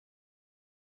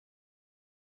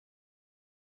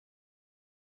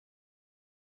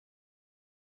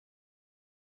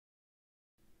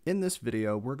In this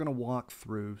video, we're going to walk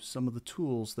through some of the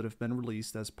tools that have been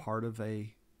released as part of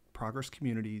a Progress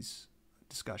Communities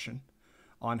discussion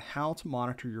on how to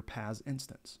monitor your PaaS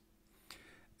instance.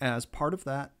 As part of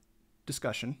that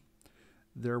discussion,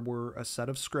 there were a set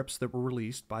of scripts that were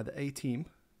released by the A team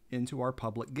into our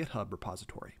public GitHub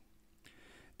repository.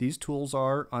 These tools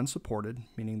are unsupported,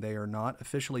 meaning they are not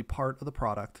officially part of the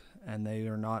product and they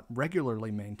are not regularly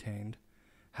maintained.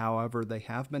 However, they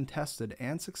have been tested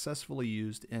and successfully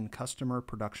used in customer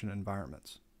production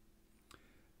environments.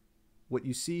 What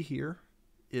you see here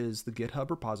is the GitHub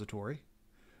repository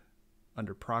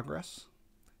under Progress,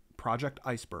 Project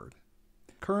Iceberg.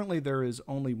 Currently, there is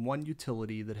only one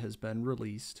utility that has been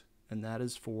released, and that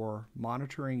is for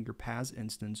monitoring your PaaS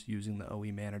instance using the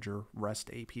OE Manager REST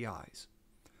APIs.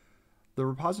 The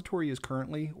repository is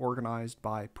currently organized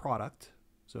by product,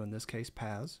 so in this case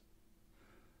PaaS.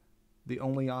 The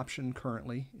only option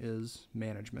currently is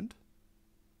management.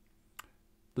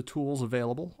 The tools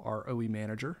available are OE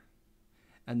Manager,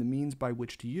 and the means by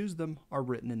which to use them are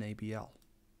written in ABL.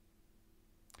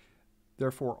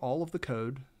 Therefore, all of the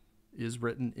code is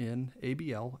written in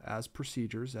ABL as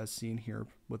procedures, as seen here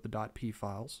with the .p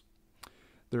files.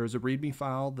 There is a README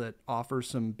file that offers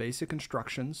some basic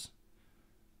instructions,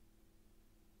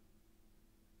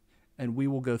 and we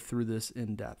will go through this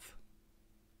in depth.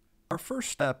 Our first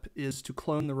step is to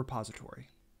clone the repository.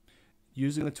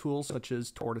 Using a tool such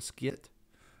as Tortoise Git,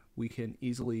 we can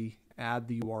easily add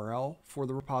the URL for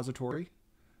the repository,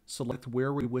 select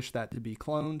where we wish that to be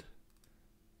cloned,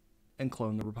 and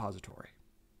clone the repository.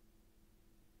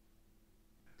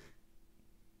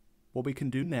 What we can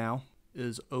do now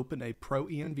is open a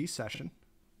ProEnv session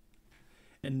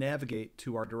and navigate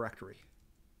to our directory.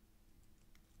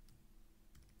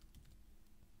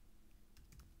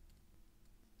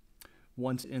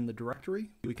 Once in the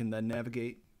directory, we can then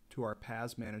navigate to our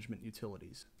PaaS management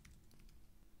utilities.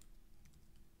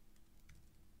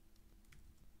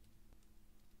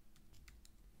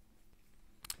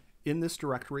 In this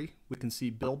directory, we can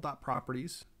see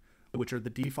build.properties, which are the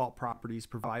default properties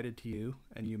provided to you,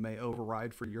 and you may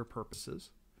override for your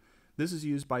purposes. This is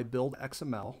used by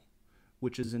build.xml,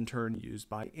 which is in turn used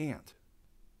by Ant.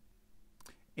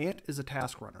 Ant is a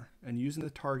task runner, and using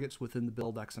the targets within the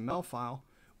build.xml file,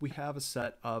 we have a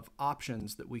set of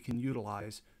options that we can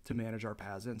utilize to manage our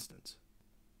PaaS instance.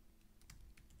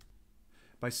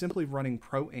 By simply running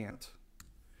proant,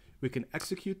 we can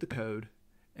execute the code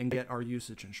and get our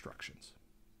usage instructions.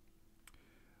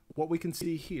 What we can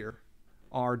see here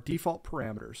are default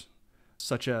parameters,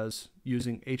 such as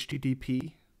using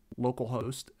HTTP,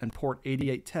 localhost, and port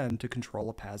 8810 to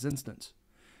control a PaaS instance.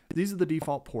 These are the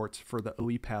default ports for the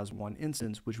OE PaaS 1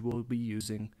 instance, which we'll be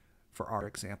using for our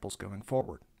examples going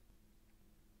forward.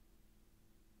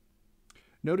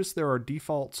 Notice there are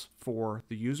defaults for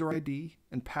the user ID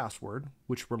and password,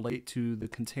 which relate to the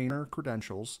container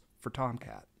credentials for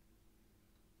Tomcat.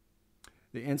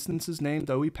 The instance is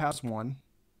named OE PaaS 1.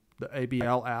 The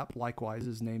ABL app likewise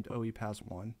is named OE PaaS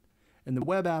 1. And the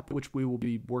web app which we will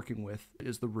be working with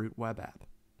is the root web app.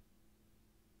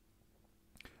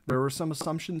 There are some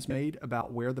assumptions made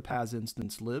about where the PaaS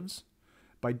instance lives.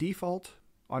 By default,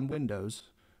 on Windows,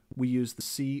 we use the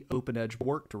C OpenEdge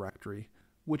work directory,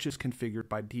 which is configured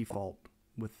by default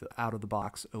with the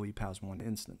out-of-the-box OE PaaS 1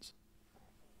 instance.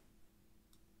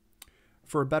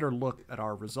 For a better look at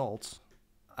our results,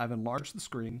 I've enlarged the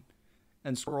screen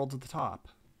and scrolled to the top.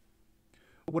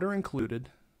 What are included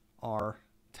are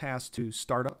tasks to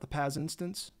start up the PaaS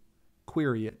instance,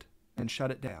 query it, and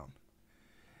shut it down.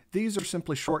 These are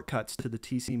simply shortcuts to the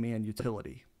tcman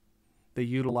utility. They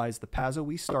utilize the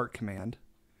PaaS-OE start command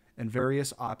and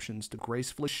various options to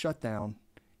gracefully shut down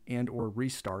and or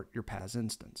restart your PaaS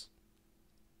instance.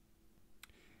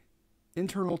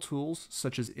 Internal tools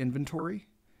such as inventory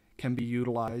can be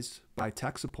utilized by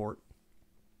tech support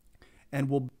and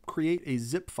will create a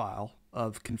zip file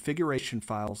of configuration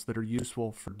files that are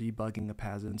useful for debugging a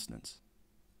PaaS instance.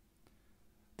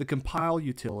 The compile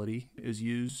utility is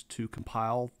used to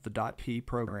compile the .p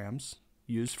programs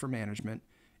used for management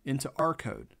into R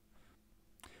code.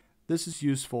 This is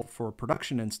useful for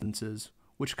production instances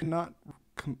which cannot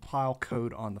compile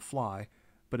code on the fly,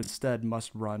 but instead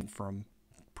must run from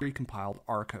precompiled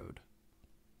R code.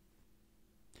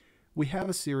 We have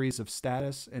a series of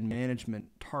status and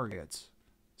management targets,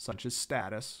 such as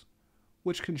status,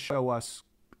 which can show us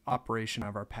operation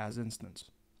of our PaaS instance.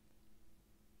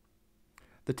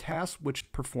 The tasks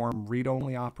which perform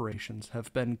read-only operations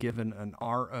have been given an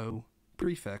RO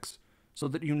prefix so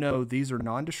that you know these are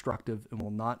non-destructive and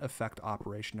will not affect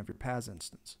operation of your PaaS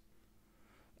instance.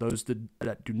 Those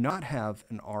that do not have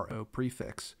an RO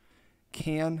prefix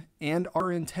can and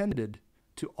are intended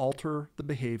to alter the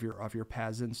behavior of your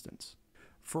PaaS instance.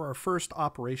 For our first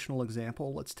operational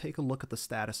example, let's take a look at the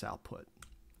status output.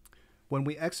 When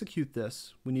we execute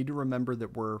this, we need to remember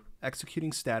that we're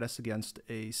executing status against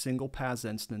a single PaaS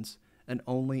instance and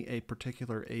only a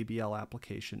particular ABL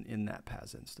application in that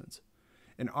PaaS instance.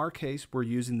 In our case, we're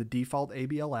using the default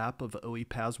ABL app of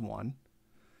OEPaaS1,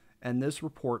 and this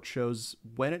report shows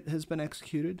when it has been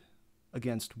executed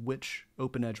against which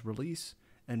OpenEdge release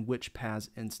and which PaaS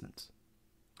instance.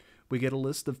 We get a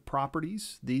list of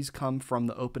properties. These come from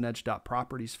the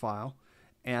openedge.properties file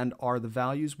and are the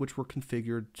values which were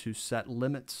configured to set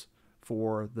limits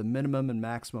for the minimum and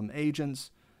maximum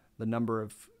agents, the number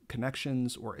of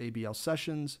connections or ABL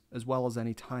sessions, as well as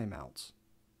any timeouts.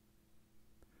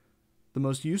 The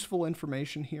most useful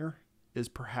information here is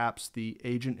perhaps the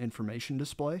agent information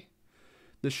display.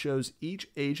 This shows each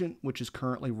agent which is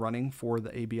currently running for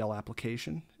the ABL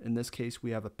application. In this case,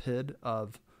 we have a PID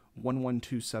of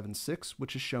 11276,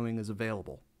 which is showing as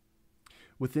available.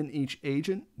 Within each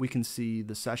agent, we can see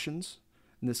the sessions.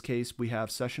 In this case, we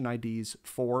have session IDs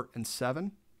 4 and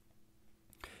 7.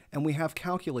 And we have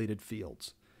calculated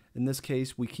fields. In this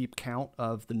case, we keep count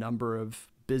of the number of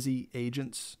busy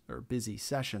agents, or busy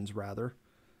sessions rather,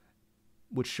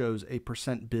 which shows a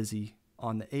 % busy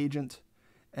on the agent.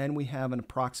 And we have an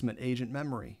approximate agent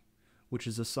memory, which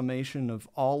is a summation of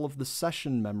all of the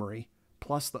session memory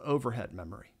plus the overhead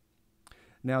memory.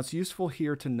 Now, it's useful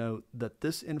here to note that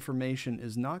this information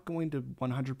is not going to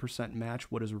 100%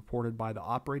 match what is reported by the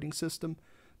operating system,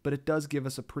 but it does give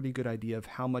us a pretty good idea of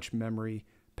how much memory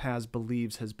PaaS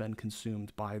believes has been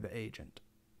consumed by the agent.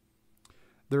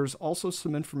 There's also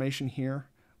some information here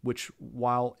which,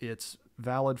 while it's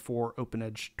valid for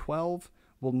OpenEdge 12,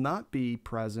 will not be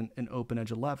present in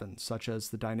OpenEdge 11, such as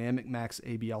the dynamic max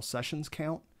ABL sessions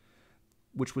count,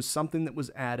 which was something that was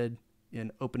added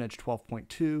in OpenEdge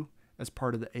 12.2 as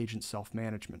part of the agent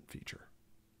self-management feature.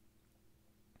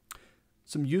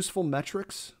 Some useful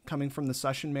metrics coming from the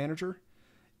session manager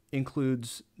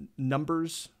includes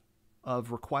numbers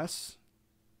of requests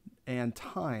and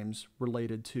times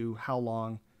related to how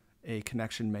long a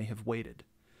connection may have waited.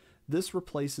 This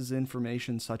replaces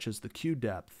information such as the queue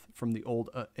depth from the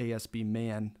old ASB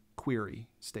man query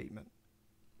statement.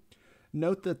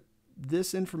 Note that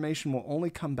this information will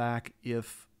only come back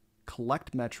if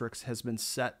collect metrics has been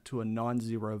set to a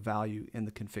non-zero value in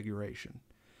the configuration.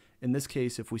 In this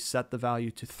case, if we set the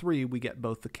value to 3, we get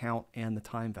both the count and the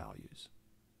time values.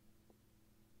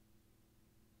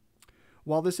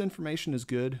 While this information is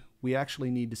good, we actually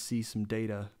need to see some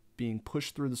data being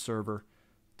pushed through the server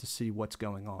to see what's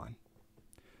going on.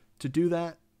 To do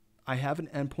that, I have an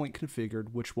endpoint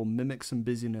configured which will mimic some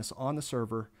busyness on the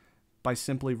server by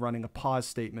simply running a pause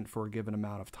statement for a given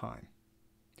amount of time.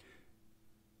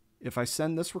 If I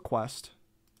send this request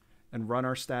and run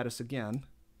our status again,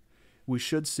 we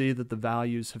should see that the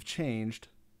values have changed,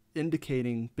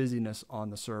 indicating busyness on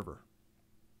the server.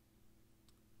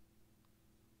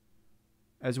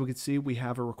 As we can see, we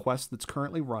have a request that's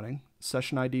currently running.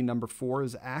 Session ID number 4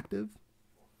 is active.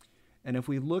 And if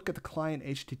we look at the client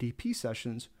HTTP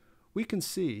sessions, we can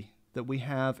see that we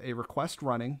have a request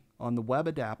running on the web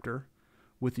adapter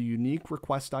with a unique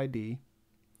request ID.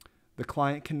 The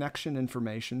client connection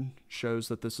information shows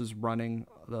that this is running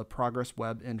the Progress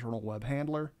Web internal web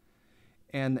handler.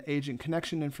 And the agent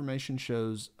connection information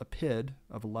shows a PID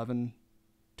of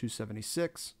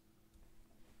 11.276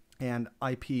 and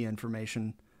IP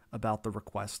information about the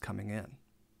request coming in.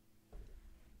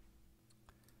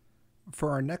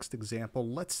 For our next example,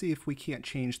 let's see if we can't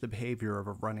change the behavior of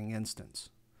a running instance.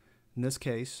 In this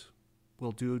case,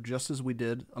 we'll do just as we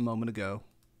did a moment ago.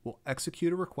 We'll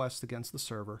execute a request against the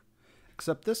server,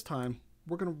 except this time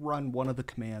we're going to run one of the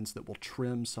commands that will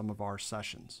trim some of our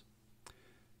sessions.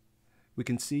 We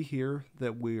can see here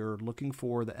that we're looking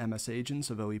for the MS agents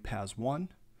of OEPaaS1.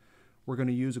 We're going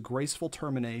to use a graceful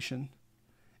termination,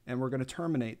 and we're going to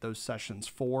terminate those sessions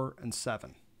 4 and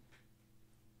 7.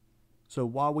 So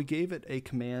while we gave it a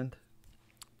command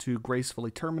to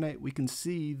gracefully terminate, we can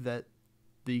see that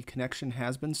the connection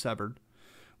has been severed.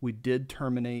 We did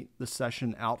terminate the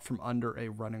session out from under a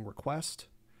running request,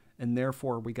 and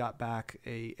therefore we got back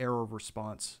an error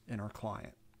response in our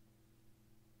client.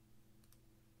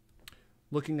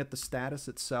 Looking at the status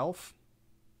itself,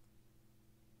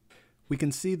 we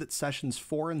can see that sessions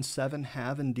 4 and 7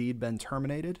 have indeed been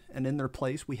terminated, and in their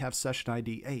place we have session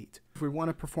ID 8. If we want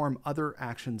to perform other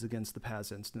actions against the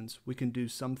PaaS instance, we can do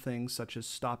some things such as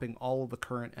stopping all of the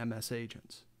current MS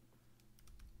agents.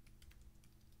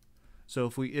 So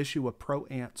if we issue a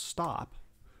proant stop,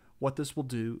 what this will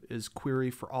do is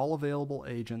query for all available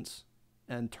agents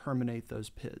and terminate those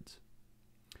PIDs.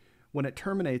 When it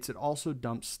terminates, it also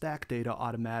dumps stack data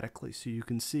automatically, so you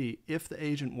can see if the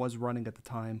agent was running at the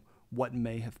time, what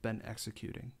may have been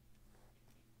executing.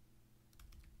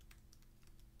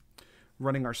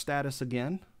 Running our status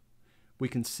again, we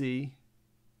can see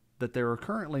that there are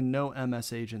currently no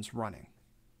MS agents running.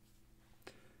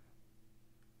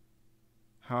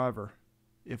 However,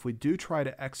 if we do try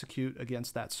to execute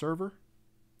against that server,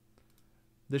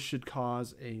 this should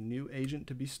cause a new agent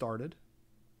to be started,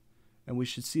 and we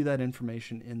should see that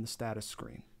information in the status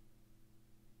screen.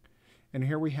 And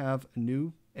here we have a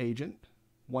new agent,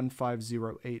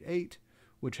 15088,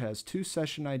 which has 2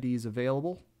 session IDs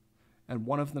available, and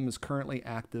one of them is currently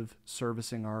active,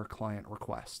 servicing our client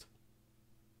request.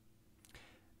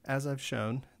 As I've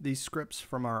shown, these scripts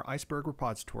from our Iceberg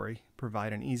repository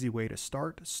provide an easy way to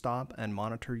start, stop, and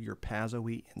monitor your PaaS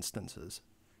OE instances.